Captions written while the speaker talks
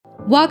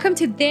Welcome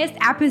to this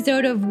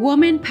episode of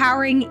Woman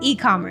Powering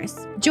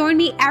E-Commerce. Join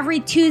me every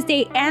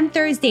Tuesday and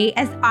Thursday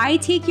as I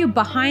take you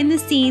behind the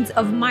scenes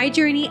of my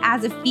journey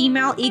as a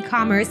female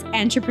e-commerce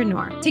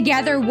entrepreneur.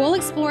 Together, we'll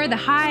explore the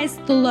highs,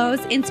 the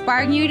lows,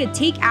 inspiring you to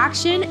take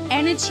action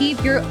and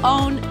achieve your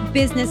own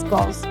business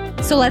goals.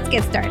 So let's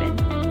get started.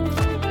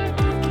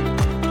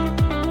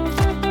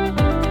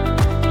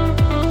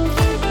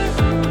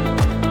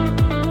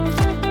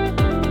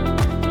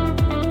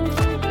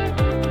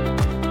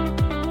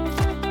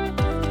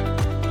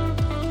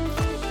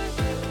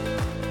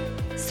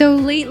 So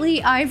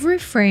lately, I've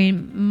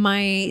reframed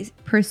my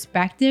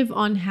perspective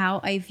on how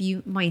I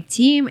view my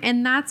team,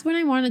 and that's what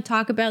I want to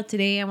talk about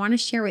today. I want to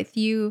share with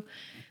you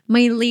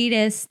my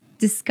latest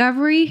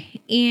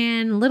discovery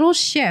and little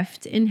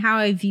shift in how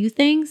I view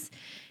things,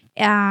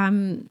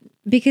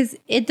 because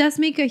it does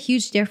make a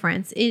huge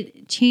difference.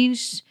 It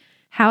changed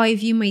how I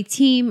view my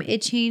team.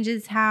 It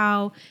changes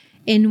how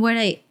and what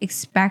I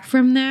expect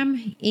from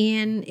them,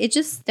 and it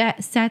just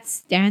sets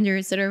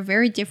standards that are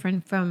very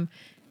different from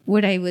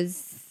what I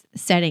was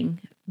setting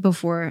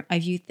before I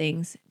view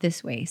things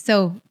this way.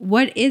 So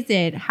what is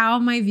it? How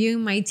am I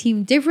viewing my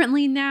team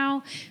differently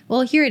now?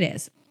 Well, here it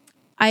is.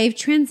 I've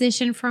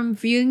transitioned from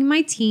viewing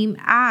my team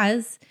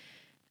as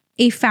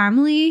a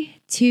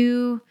family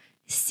to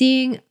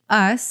seeing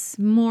us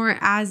more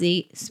as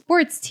a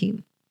sports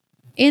team.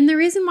 And the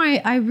reason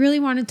why I really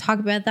want to talk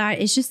about that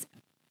is just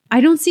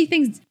I don't see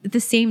things the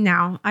same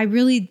now. I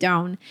really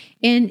don't.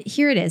 And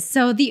here it is.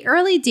 So the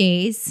early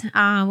days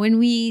when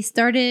we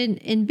started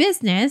in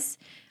business,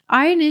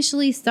 I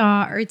initially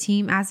saw our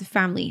team as a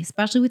family,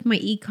 especially with my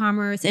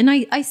e-commerce. And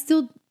I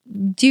still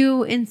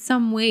do in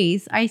some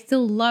ways. I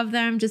still love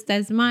them just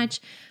as much.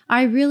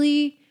 I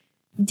really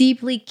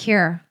deeply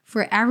care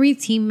for every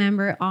team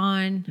member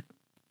on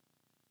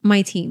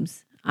my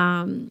teams.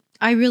 I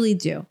really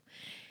do.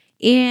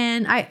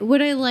 And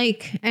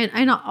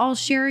I'll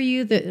share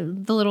you the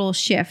little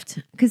shift,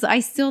 because I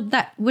still,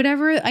 that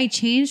whatever I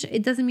changed,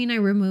 it doesn't mean I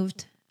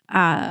removed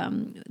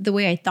the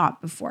way I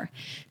thought before.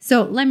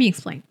 So let me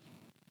explain.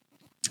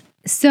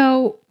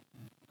 So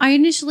I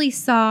initially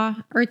saw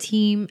our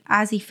team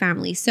as a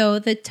family. So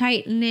the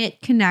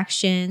tight-knit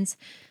connections,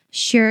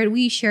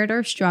 we shared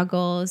our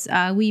struggles.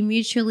 We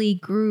mutually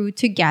grew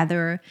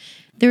together.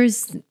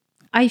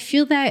 I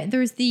feel that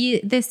there's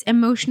this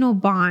emotional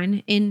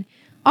bond in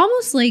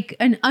almost like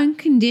an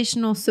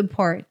unconditional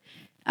support.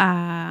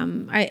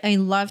 I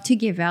love to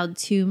give out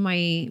to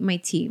my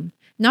team.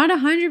 Not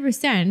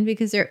 100%,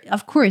 because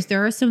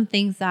there are some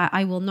things that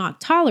I will not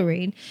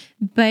tolerate.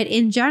 But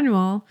in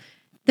general,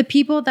 the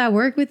people that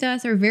work with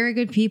us are very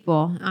good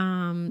people.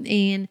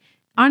 And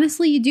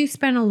honestly, you do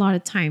spend a lot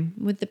of time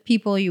with the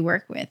people you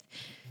work with.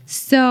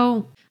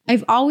 So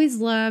I've always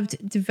loved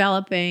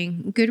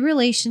developing good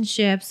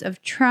relationships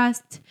of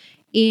trust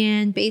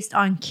and based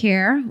on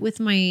care with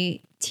my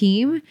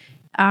team.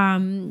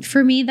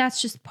 For me,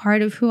 that's just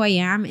part of who I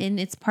am, and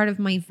it's part of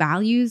my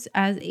values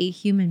as a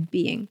human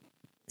being.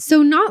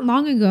 So not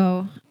long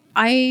ago,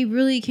 I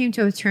really came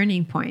to a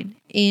turning point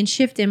and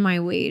shift in my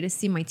way to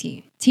see my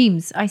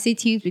teams. I say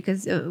teams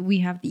because we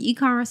have the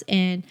e-commerce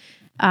and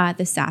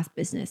the SaaS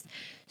business.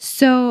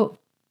 So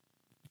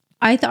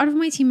I thought of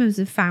my team as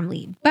a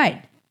family,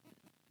 but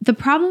the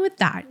problem with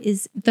that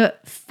is the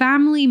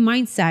family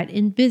mindset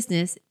in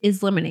business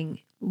is limiting.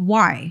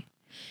 Why?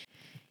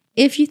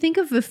 If you think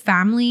of a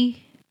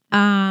family,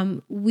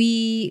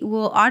 we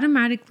will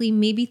automatically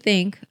maybe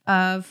think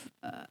of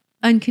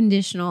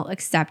unconditional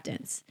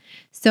acceptance.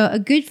 So a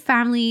good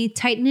family,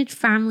 tight-knit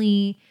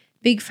family,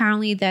 big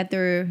family that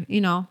they're,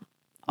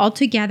 all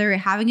together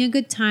having a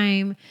good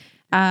time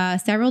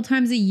several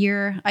times a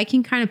year. I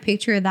can kind of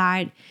picture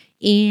that.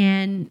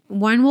 And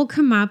one will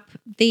come up,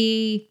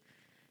 they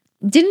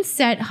didn't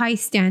set high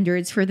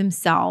standards for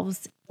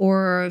themselves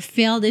or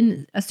failed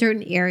in a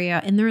certain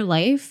area in their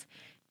life.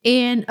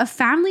 And a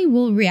family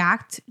will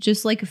react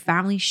just like a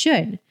family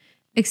should.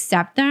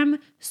 Accept them,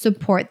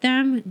 support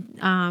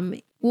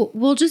them.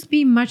 We'll just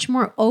be much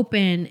more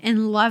open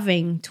and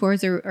loving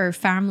towards our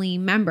family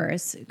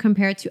members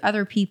compared to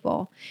other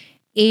people.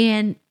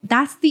 And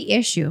that's the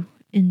issue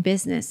in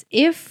business.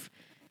 If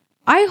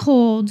I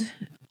hold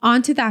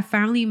onto that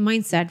family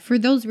mindset for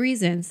those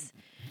reasons,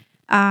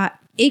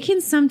 it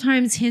can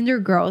sometimes hinder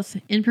growth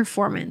and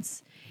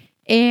performance.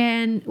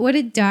 And what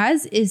it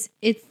does is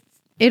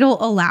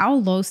it'll allow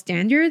low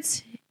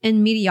standards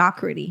and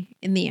mediocrity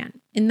in the end.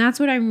 And that's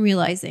what I'm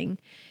realizing.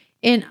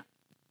 And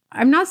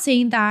I'm not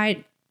saying that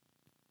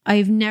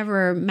I've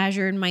never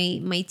measured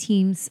my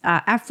team's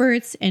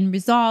efforts and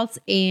results.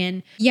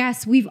 And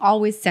yes, we've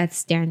always set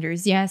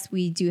standards. Yes,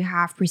 we do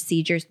have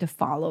procedures to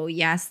follow.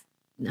 Yes,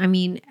 I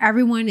mean,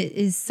 everyone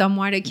is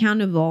somewhat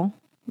accountable,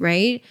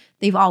 right?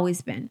 They've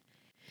always been.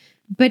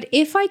 But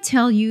if I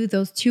tell you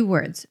those two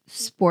words,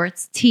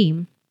 sports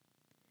team,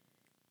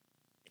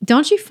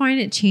 don't you find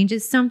it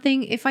changes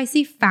something? If I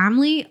see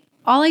family,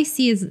 all I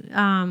see is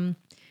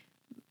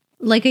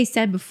like I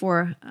said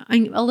before,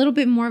 a little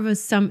bit more of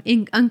some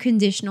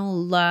unconditional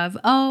love.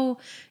 Oh,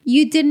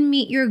 you didn't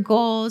meet your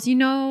goals.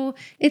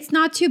 It's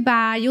not too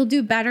bad. You'll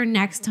do better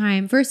next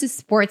time. Versus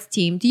sports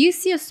team. Do you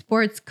see a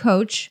sports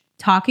coach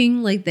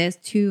talking like this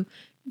to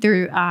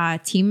their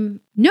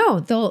team? No,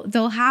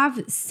 they'll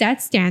have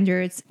set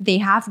standards. They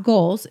have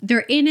goals. They're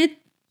in it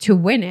to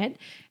win it.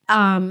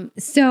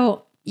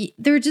 So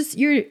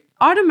you're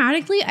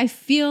automatically, I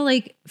feel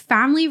like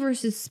family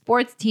versus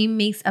sports team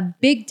makes a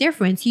big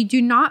difference. You do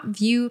not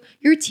view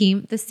your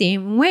team the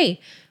same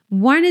way.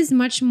 One is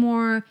much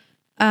more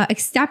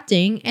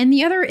accepting and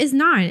the other is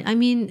not. I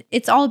mean,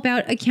 it's all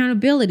about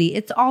accountability.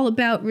 It's all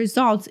about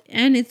results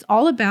and it's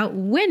all about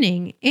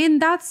winning.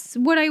 And that's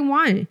what I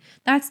want.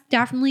 That's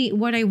definitely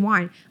what I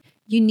want.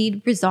 You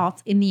need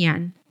results in the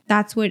end.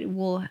 That's what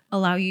will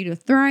allow you to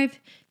thrive,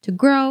 to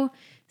grow.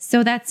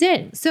 So that's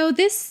it. So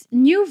this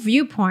new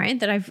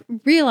viewpoint that I've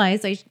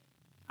realized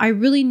I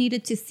really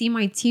needed to see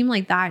my team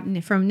like that,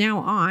 and from now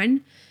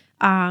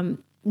on,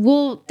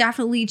 will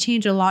definitely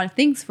change a lot of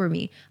things for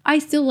me. I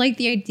still like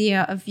the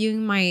idea of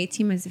viewing my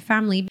team as a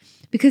family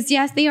because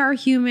yes, they are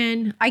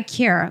human. I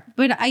care,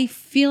 but I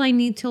feel I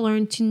need to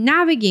learn to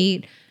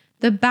navigate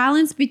the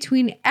balance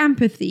between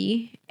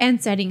empathy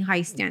and setting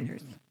high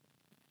standards.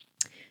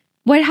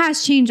 What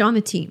has changed on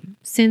the team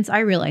since I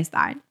realized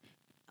that?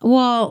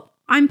 Well,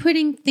 I'm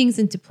putting things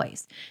into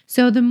place.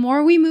 So the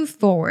more we move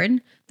forward,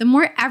 the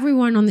more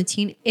everyone on the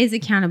team is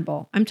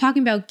accountable. I'm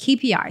talking about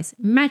KPIs,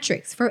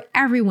 metrics for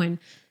everyone.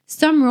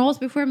 Some roles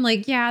before I'm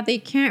like, yeah, they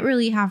can't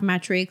really have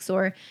metrics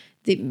or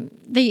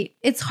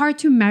it's hard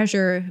to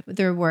measure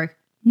their work.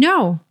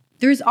 No,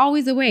 there's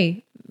always a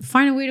way.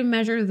 Find a way to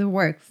measure the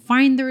work.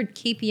 Find their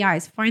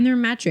KPIs, find their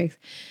metrics.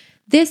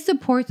 This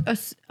supports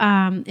us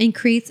and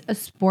creates a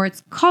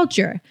sports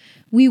culture.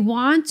 We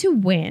want to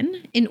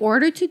win. In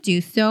order to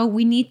do so,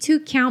 we need to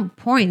count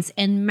points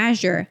and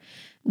measure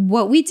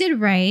what we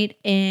did right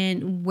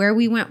and where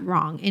we went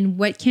wrong and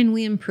what can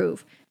we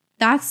improve.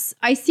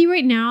 I see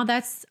right now,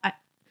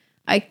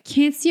 I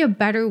can't see a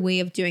better way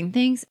of doing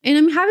things. And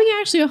I'm having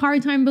actually a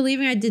hard time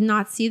believing I did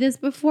not see this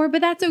before,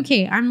 but that's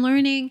okay. I'm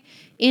learning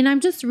and I'm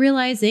just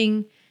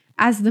realizing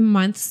as the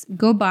months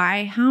go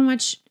by how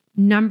much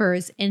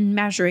numbers and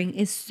measuring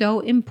is so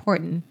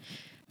important.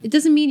 It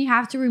doesn't mean you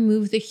have to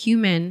remove the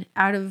human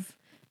out of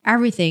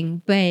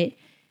everything, but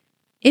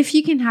if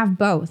you can have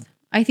both,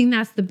 I think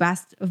that's the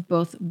best of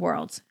both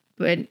worlds.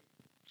 But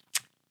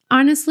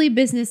honestly,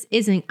 business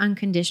isn't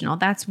unconditional.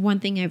 That's one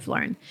thing I've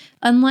learned.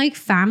 Unlike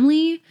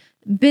family,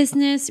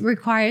 business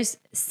requires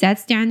set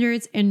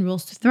standards and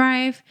rules to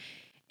thrive.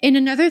 And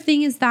another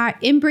thing is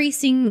that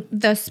embracing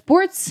the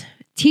sports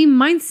team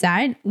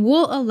mindset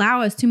will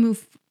allow us to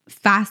move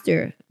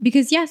faster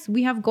because yes,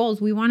 we have goals.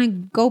 We want to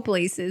go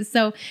places.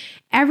 So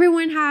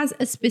everyone has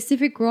a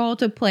specific role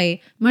to play,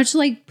 much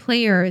like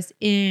players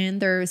in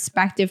their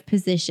respective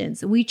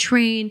positions. We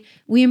train,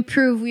 we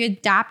improve, we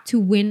adapt to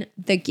win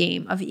the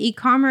game of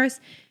e-commerce,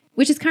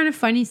 which is kind of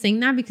funny saying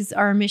that because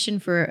our mission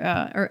for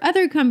our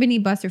other company,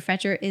 Buster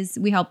Fetcher, is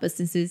we help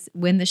businesses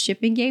win the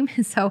shipping game.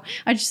 So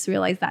I just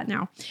realized that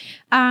now.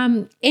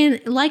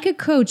 And like a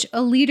coach,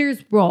 a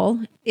leader's role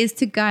is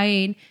to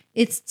guide.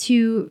 It's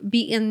to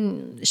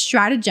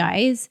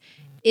strategize.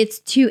 It's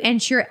to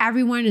ensure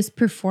everyone is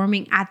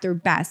performing at their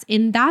best.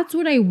 And that's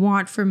what I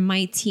want for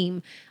my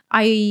team.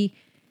 I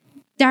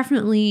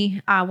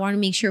definitely want to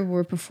make sure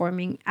we're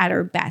performing at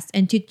our best.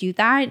 And to do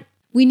that,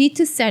 we need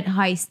to set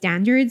high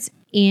standards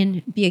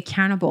and be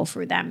accountable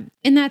for them.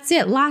 And that's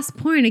it. Last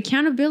point,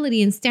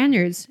 accountability and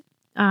standards.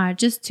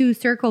 Just to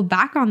circle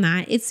back on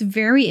that, it's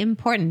very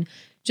important.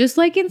 Just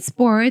like in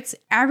sports,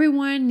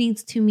 everyone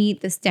needs to meet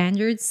the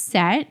standards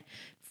set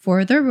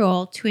for their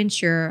role to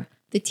ensure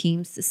the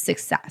team's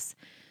success.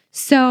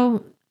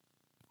 So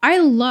I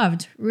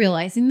loved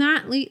realizing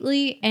that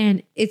lately,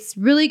 and it's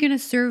really going to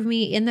serve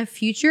me in the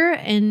future.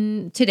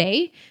 And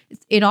today,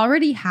 it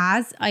already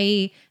has.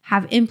 I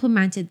have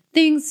implemented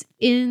things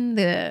in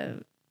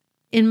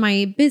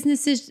my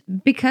businesses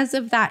because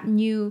of that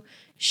new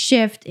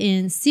shift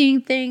in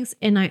seeing things,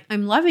 and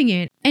I'm loving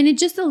it. And it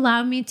just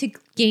allowed me to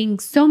gain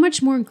so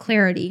much more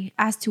clarity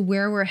as to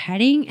where we're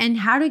heading and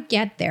how to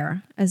get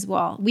there as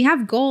well. We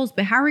have goals,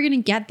 but how are we going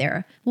to get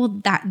there?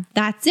 Well,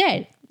 that's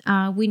it.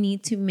 We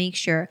need to make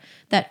sure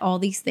that all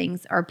these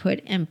things are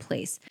put in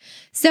place.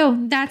 So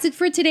that's it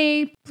for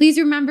today. Please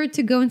remember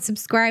to go and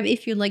subscribe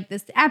if you like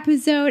this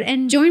episode,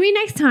 and join me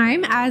next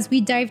time as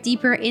we dive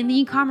deeper in the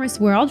e-commerce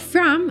world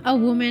from a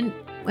woman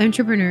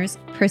entrepreneur's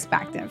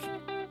perspective.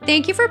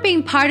 Thank you for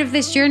being part of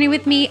this journey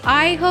with me.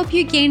 I hope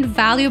you gained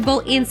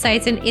valuable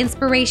insights and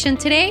inspiration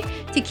today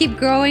to keep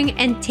growing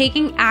and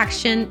taking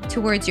action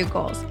towards your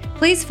goals.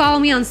 Please follow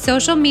me on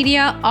social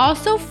media.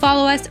 Also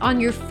follow us on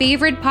your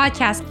favorite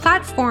podcast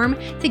platform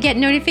to get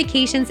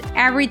notifications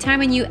every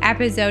time a new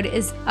episode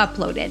is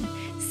uploaded.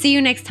 See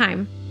you next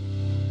time.